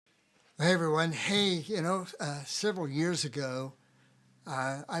Hey everyone. Hey, several years ago,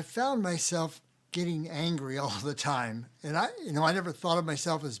 I found myself getting angry all the time. And I never thought of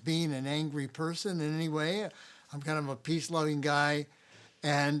myself as being an angry person in any way. I'm kind of a peace loving guy.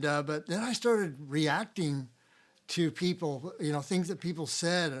 But then I started reacting to people, things that people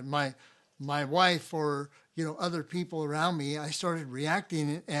said, and my wife or, other people around me. I started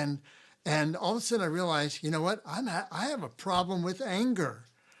reacting and all of a sudden I realized, you know what? I have a problem with anger.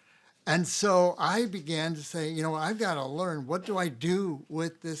 And so I began to say, I've got to learn, what do I do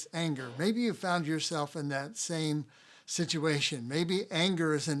with this anger? Maybe you found yourself in that same situation. Maybe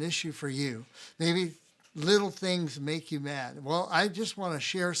anger is an issue for you. Maybe little things make you mad. Well, I just want to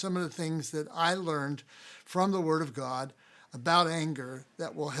share some of the things that I learned from the Word of God about anger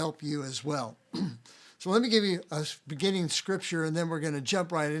that will help you as well. So let me give you a beginning scripture, and then we're going to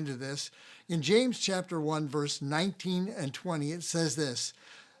jump right into this. In James chapter 1, verse 19 and 20, it says this: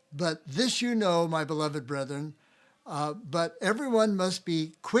 "But this you know, my beloved brethren, but everyone must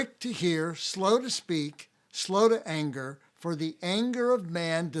be quick to hear, slow to speak, slow to anger, for the anger of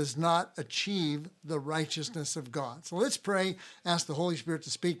man does not achieve the righteousness of God." So let's pray, ask the Holy Spirit to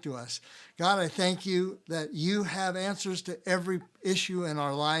speak to us. God, I thank you that you have answers to every issue in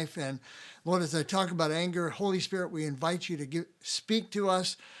our life. And Lord, as I talk about anger, Holy Spirit, we invite you to speak to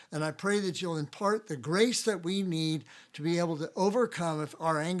us. And I pray that you'll impart the grace that we need to be able to overcome if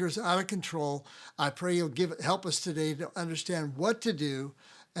our anger is out of control. I pray you'll help us today to understand what to do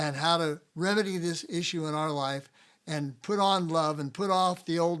and how to remedy this issue in our life and put on love and put off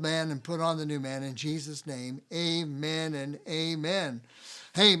the old man and put on the new man. In Jesus' name, amen and amen.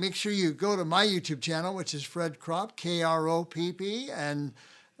 Hey, make sure you go to my YouTube channel, which is Fred Kropp, Kropp, and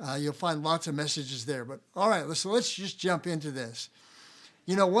you'll find lots of messages there. But all right, so let's just jump into this.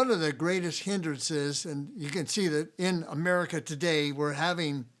 One of the greatest hindrances, and you can see that in America today, we're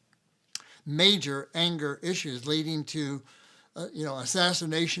having major anger issues leading to,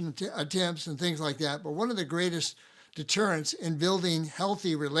 assassination attempts and things like that. But one of the greatest deterrents in building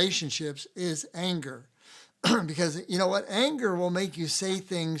healthy relationships is anger. Because you know what? Anger will make you say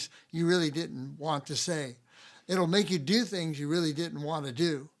things you really didn't want to say. It'll make you do things you really didn't want to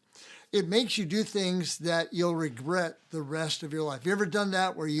do. It makes you do things that you'll regret the rest of your life. You ever done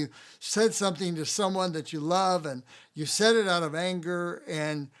that where you said something to someone that you love and you said it out of anger,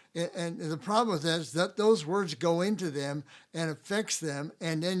 and the problem with that is that those words go into them and affects them,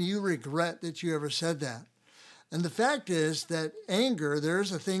 and then you regret that you ever said that. And the fact is that anger,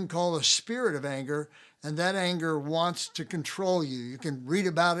 there's a thing called a spirit of anger, and that anger wants to control you. You can read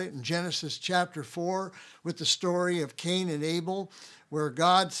about it in Genesis chapter 4 with the story of Cain and Abel, where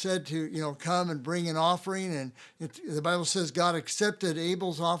God said to, come and bring an offering. And the Bible says God accepted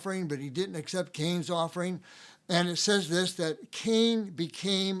Abel's offering, but he didn't accept Cain's offering. And it says this, that Cain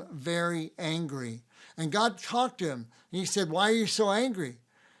became very angry. And God talked to him. And he said, "Why are you so angry?"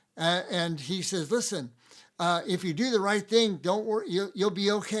 And he says, "Listen, if you do the right thing, don't worry, you'll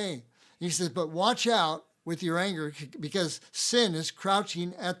be okay." He says, "But watch out with your anger, because sin is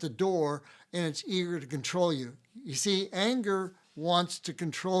crouching at the door and it's eager to control you." You see, anger wants to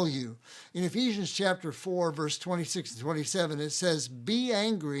control you. In Ephesians chapter 4, verse 26 and 27, it says, "Be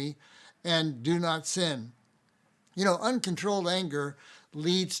angry and do not sin." Uncontrolled anger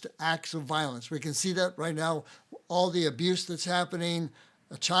leads to acts of violence. We can see that right now, all the abuse that's happening,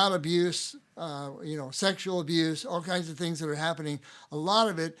 child abuse, sexual abuse, all kinds of things that are happening. A lot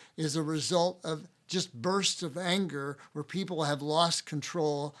of it is a result of just bursts of anger where people have lost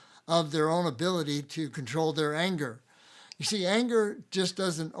control of their own ability to control their anger. You see, anger just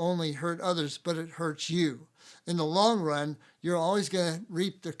doesn't only hurt others, but it hurts you. In the long run, you're always going to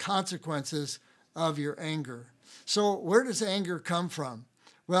reap the consequences of your anger. So where does anger come from?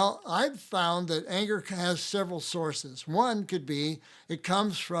 Well, I've found that anger has several sources. One could be it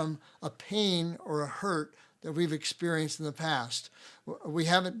comes from a pain or a hurt that we've experienced in the past. We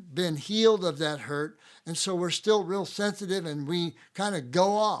haven't been healed of that hurt, and so we're still real sensitive, and we kind of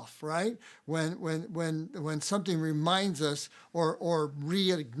go off, right? When something reminds us or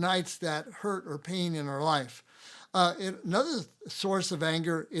reignites that hurt or pain in our life. Another source of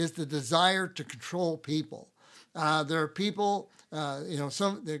anger is the desire to control people. There are people,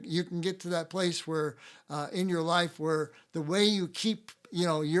 you can get to that place where in your life where the way you keep,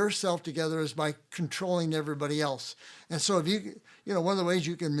 yourself together is by controlling everybody else. And so if one of the ways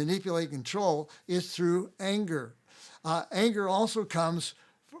you can manipulate control is through anger. Anger also comes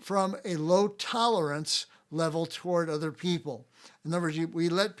from a low tolerance level toward other people. In other words, we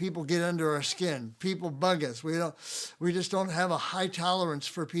let people get under our skin. People bug us. We just don't have a high tolerance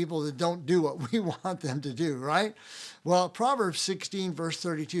for people that don't do what we want them to do, right? Well, Proverbs 16, verse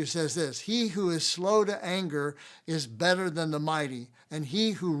 32 says this: "He who is slow to anger is better than the mighty, and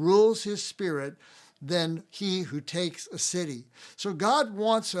he who rules his spirit than he who takes a city." So God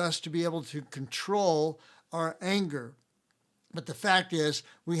wants us to be able to control our anger. But the fact is,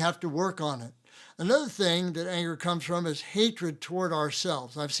 we have to work on it. Another thing that anger comes from is hatred toward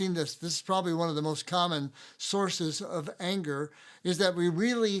ourselves. I've seen this. This is probably one of the most common sources of anger, is that we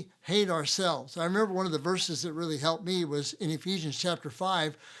really hate ourselves. I remember one of the verses that really helped me was in Ephesians chapter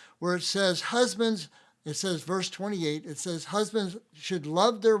 5, where it says, husbands, it says verse 28, it says, husbands should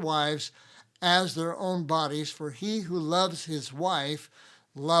love their wives as their own bodies, for he who loves his wife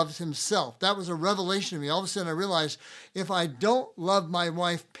loves himself. That was a revelation to me. All of a sudden I realized if I don't love my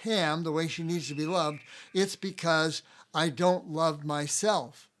wife Pam the way she needs to be loved, it's because I don't love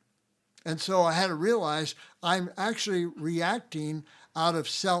myself. And so I had to realize I'm actually reacting out of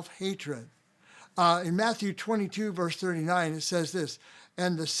self-hatred. In Matthew 22, verse 39, it says this: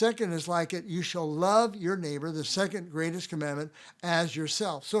 "And the second is like it, you shall love your neighbor," the second greatest commandment, "as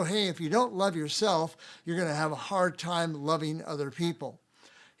yourself." So, hey, if you don't love yourself, you're going to have a hard time loving other people.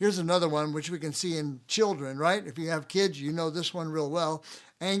 Here's another one, which we can see in children, right? If you have kids, you know this one real well.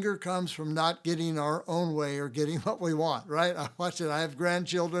 Anger comes from not getting our own way or getting what we want, right? I watch it. I have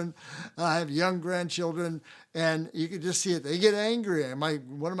grandchildren. I have young grandchildren, and you can just see it. They get angry.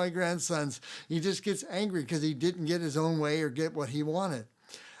 One of my grandsons, he just gets angry because he didn't get his own way or get what he wanted.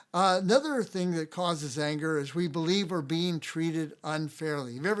 Another thing that causes anger is we believe we're being treated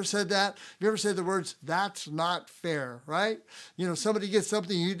unfairly. Have you ever said that? Have you ever said the words, "That's not fair," right? You know, somebody gets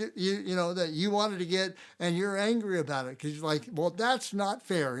something you know that you wanted to get, and you're angry about it because you're like, well, that's not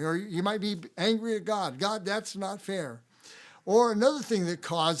fair. Or you might be angry at God. God, that's not fair. Or another thing that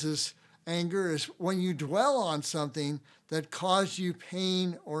causes anger is when you dwell on something that caused you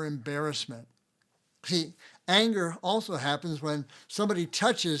pain or embarrassment. See, anger also happens when somebody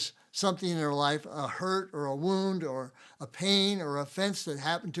touches something in their life, a hurt or a wound or a pain or offense that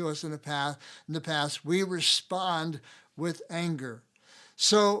happened to us in the past. We respond with anger.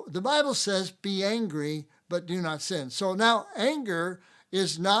 So the Bible says, be angry, but do not sin. So now anger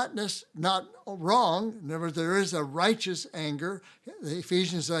is not wrong. In other words, there is a righteous anger. The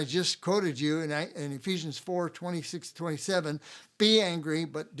Ephesians I just quoted you in Ephesians 4, 26 to 27, be angry,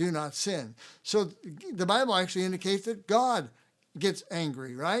 but do not sin. So the Bible actually indicates that God gets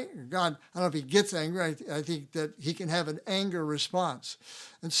angry, right? God, I don't know if he gets angry. I think that he can have an anger response.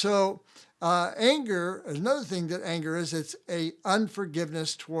 And so anger, another thing that anger is, it's a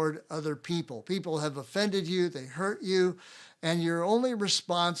unforgiveness toward other people. People have offended you, they hurt you, and your only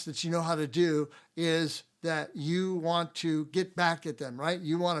response that you know how to do is that you want to get back at them, right?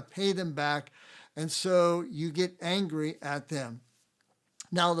 You want to pay them back, and so you get angry at them.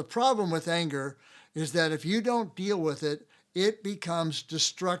 Now, the problem with anger is that if you don't deal with it, it becomes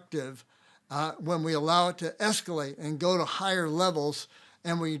destructive when we allow it to escalate and go to higher levels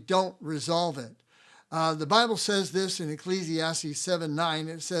and we don't resolve it. The Bible says this in Ecclesiastes 7:9.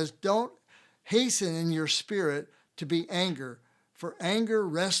 It says, "Don't hasten in your spirit to be angry, for anger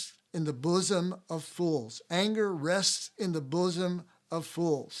rests in the bosom of fools." Anger rests in the bosom of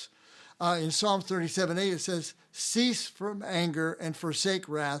fools. In Psalm 37:8, it says, "Cease from anger and forsake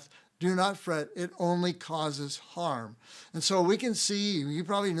wrath. Do not fret, it only causes harm." And so we can see, you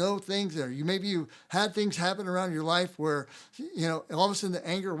probably know things there. Maybe you had things happen around your life where, you know, all of a sudden the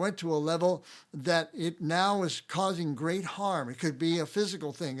anger went to a level that it now is causing great harm. It could be a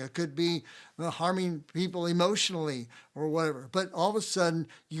physical thing. It could be harming people emotionally or whatever. But all of a sudden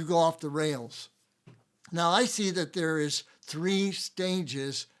you go off the rails. Now I see that there is 3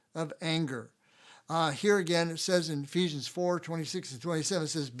 stages of anger. Here again, it says in Ephesians 4, 26 and 27, it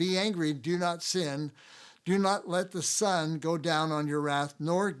says, "Be angry, do not sin. Do not let the sun go down on your wrath,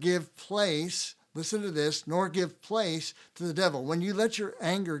 nor give place," listen to this, "nor give place to the devil." When you let your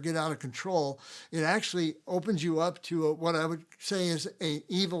anger get out of control, it actually opens you up to what I would say is an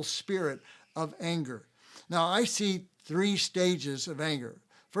evil spirit of anger. Now, I see 3 stages of anger.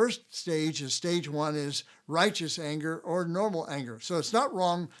 First stage is stage 1 is righteous anger or normal anger. So it's not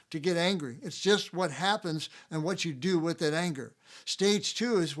wrong to get angry. It's just what happens and what you do with that anger. Stage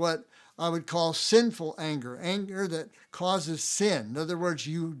 2 is what I would call sinful anger, anger that causes sin. In other words,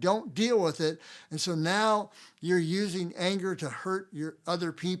 you don't deal with it. And so now you're using anger to hurt your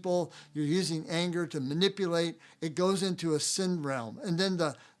other people. You're using anger to manipulate. It goes into a sin realm. And then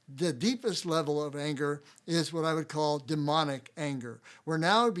the the deepest level of anger is what I would call demonic anger, where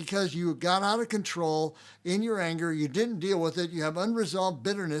now because you got out of control in your anger, you didn't deal with it, you have unresolved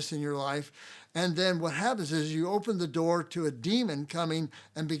bitterness in your life, and then what happens is you open the door to a demon coming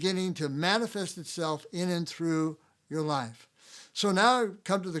and beginning to manifest itself in and through your life. So now I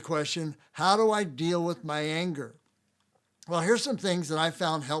come to the question, how do I deal with my anger? Well, here's some things that I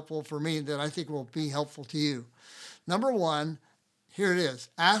found helpful for me that I think will be helpful to you. Number one, here it is.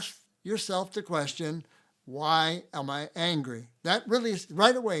 Ask yourself the question, why am I angry? That really is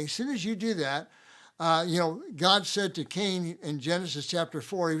right away. As soon as you do that, God said to Cain in Genesis chapter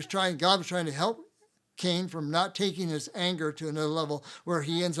 4, God was trying to help Cain from not taking his anger to another level where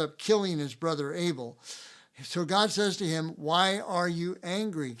he ends up killing his brother Abel. So God says to him, why are you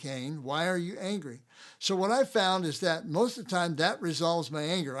angry, Cain? Why are you angry? So what I found is that most of the time that resolves my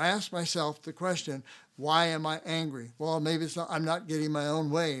anger. I ask myself the question, why am I angry? Well, maybe I'm not getting my own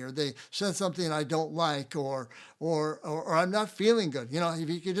way, or they said something I don't like, or I'm not feeling good. If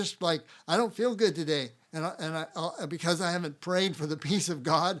you could just I don't feel good today, because I haven't prayed for the peace of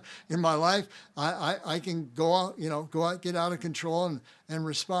God in my life, I can go out, get out of control and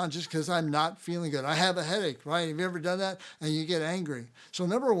respond just because I'm not feeling good. I have a headache, right? Have you ever done that? And you get angry. So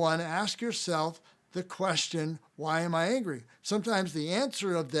number one, ask yourself the question, why am I angry? Sometimes the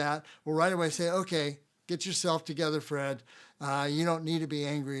answer of that will right away say, okay, get yourself together, Fred. You don't need to be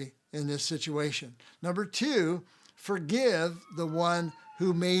angry in this situation. Number two, forgive the one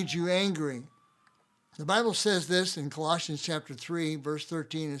who made you angry. The Bible says this in Colossians chapter 3, verse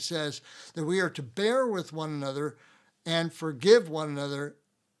 13. It says that we are to bear with one another and forgive one another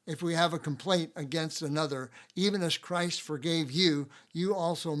if we have a complaint against another. Even as Christ forgave you, you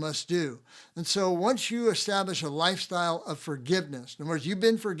also must do. And so once you establish a lifestyle of forgiveness, in other words, you've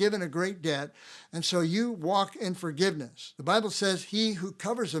been forgiven a great debt, and so you walk in forgiveness. The Bible says he who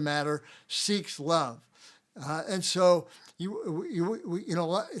covers a matter seeks love. And so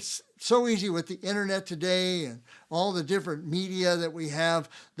it's so easy with the internet today and all the different media that we have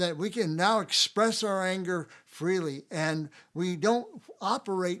that we can now express our anger freely, and we don't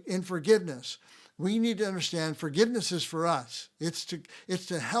operate in forgiveness. We need to understand forgiveness is for us. It's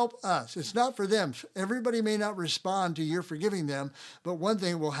to help us. It's not for them. Everybody may not respond to your forgiving them, but one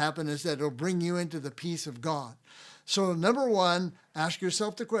thing will happen is that it'll bring you into the peace of God. So number one, ask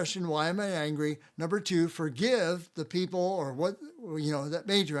yourself the question, why am I angry? Number two, forgive the people or that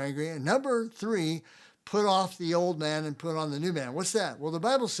made you angry. And number three, put off the old man and put on the new man. What's that? Well, the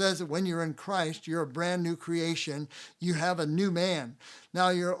Bible says that when you're in Christ, you're a brand new creation. You have a new man. Now,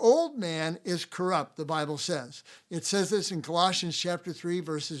 your old man is corrupt, the Bible says. It says this in Colossians chapter 3,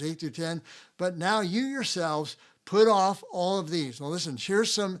 verses 8 through 10. But now you yourselves put off all of these. Now, listen, here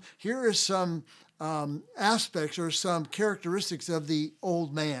is some aspects or some characteristics of the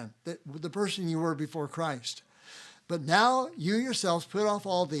old man, the person you were before Christ. But now you yourselves put off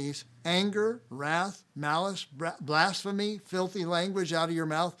all these: anger, wrath, malice, blasphemy, filthy language out of your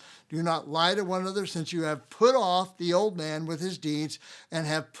mouth. Do not lie to one another, since you have put off the old man with his deeds and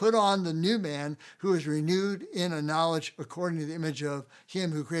have put on the new man, who is renewed in a knowledge according to the image of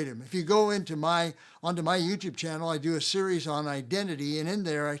him who created him. If you go onto my YouTube channel, I do a series on identity, and in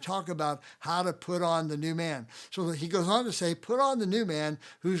there I talk about how to put on the new man. So he goes on to say, put on the new man,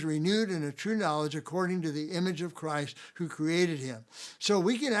 who's renewed in a true knowledge according to the image of Christ who created him. So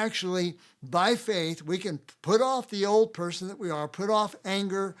we can actually, by faith, we can put off the old person that we are, put off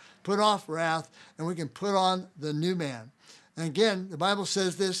anger, put off wrath, and we can put on the new man. And again, the Bible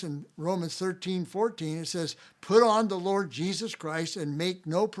says this in Romans 13:14. It says, put on the Lord Jesus Christ and make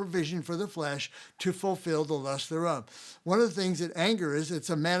no provision for the flesh to fulfill the lust thereof. One of the things that anger is, it's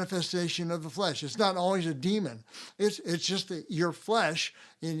a manifestation of the flesh. It's not always a demon. It's just that your flesh,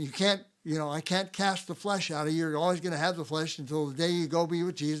 and you can't, I can't cast the flesh out of you. You're always going to have the flesh until the day you go be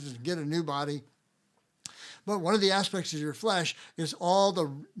with Jesus and get a new body. But one of the aspects of your flesh is all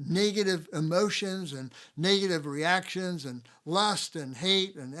the negative emotions and negative reactions and lust and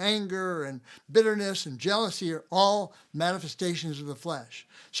hate and anger and bitterness and jealousy are all manifestations of the flesh.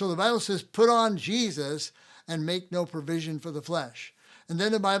 So the Bible says, put on Jesus and make no provision for the flesh. And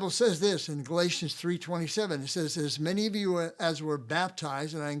then the Bible says this in Galatians 3:27. It says, as many of you as were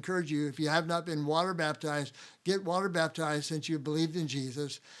baptized, and I encourage you, if you have not been water baptized, get water baptized since you believed in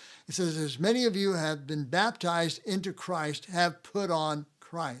Jesus. It says, as many of you have been baptized into Christ, have put on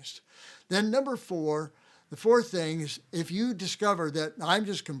Christ. Then number four, the fourth thing is, if you discover that I'm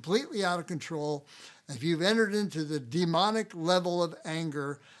just completely out of control, if you've entered into the demonic level of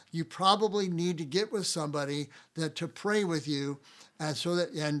anger, you probably need to get with somebody to pray with you, and to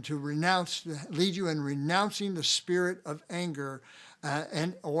lead you in renouncing the spirit of anger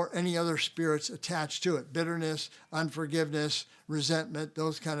and or any other spirits attached to it, bitterness, unforgiveness, resentment,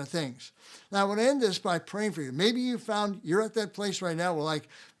 those kind of things. Now, I want to end this by praying for you. Maybe you're at that place right now where like,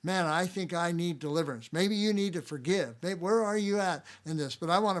 man, I think I need deliverance. Maybe you need to forgive. Maybe, where are you at in this?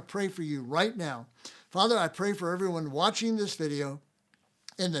 But I want to pray for you right now. Father, I pray for everyone watching this video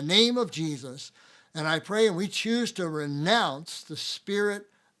in the name of Jesus. And I pray and we choose to renounce the spirit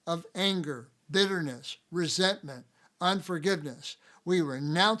of anger, bitterness, resentment, unforgiveness. We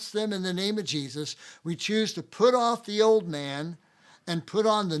renounce them in the name of Jesus. We choose to put off the old man and put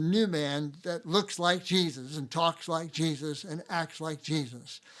on the new man that looks like Jesus and talks like Jesus and acts like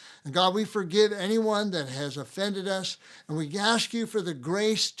Jesus. And God, we forgive anyone that has offended us, and we ask you for the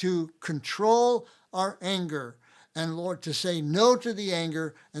grace to control our anger, and Lord, to say no to the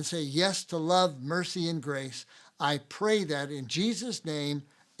anger and say yes to love, mercy, and grace. I pray that in Jesus' name,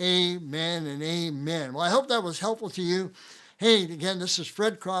 amen and amen. Well, I hope that was helpful to you. Hey, again, this is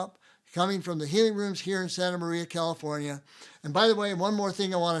Fred Kropp coming from the Healing Rooms here in Santa Maria, California. And by the way, one more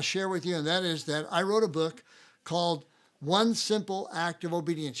thing I want to share with you, and that is that I wrote a book called One Simple Act of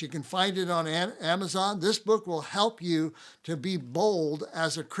Obedience. You can find it on Amazon. This book will help you to be bold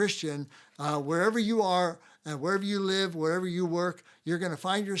as a Christian wherever you are and wherever you live, wherever you work. You're going to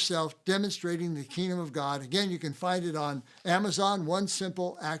find yourself demonstrating the kingdom of God. Again, you can find it on Amazon, One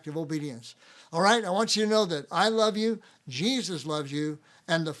Simple Act of Obedience. All right, I want you to know that I love you, Jesus loves you,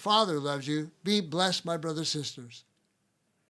 and the Father loves you. Be blessed, my brothers and sisters.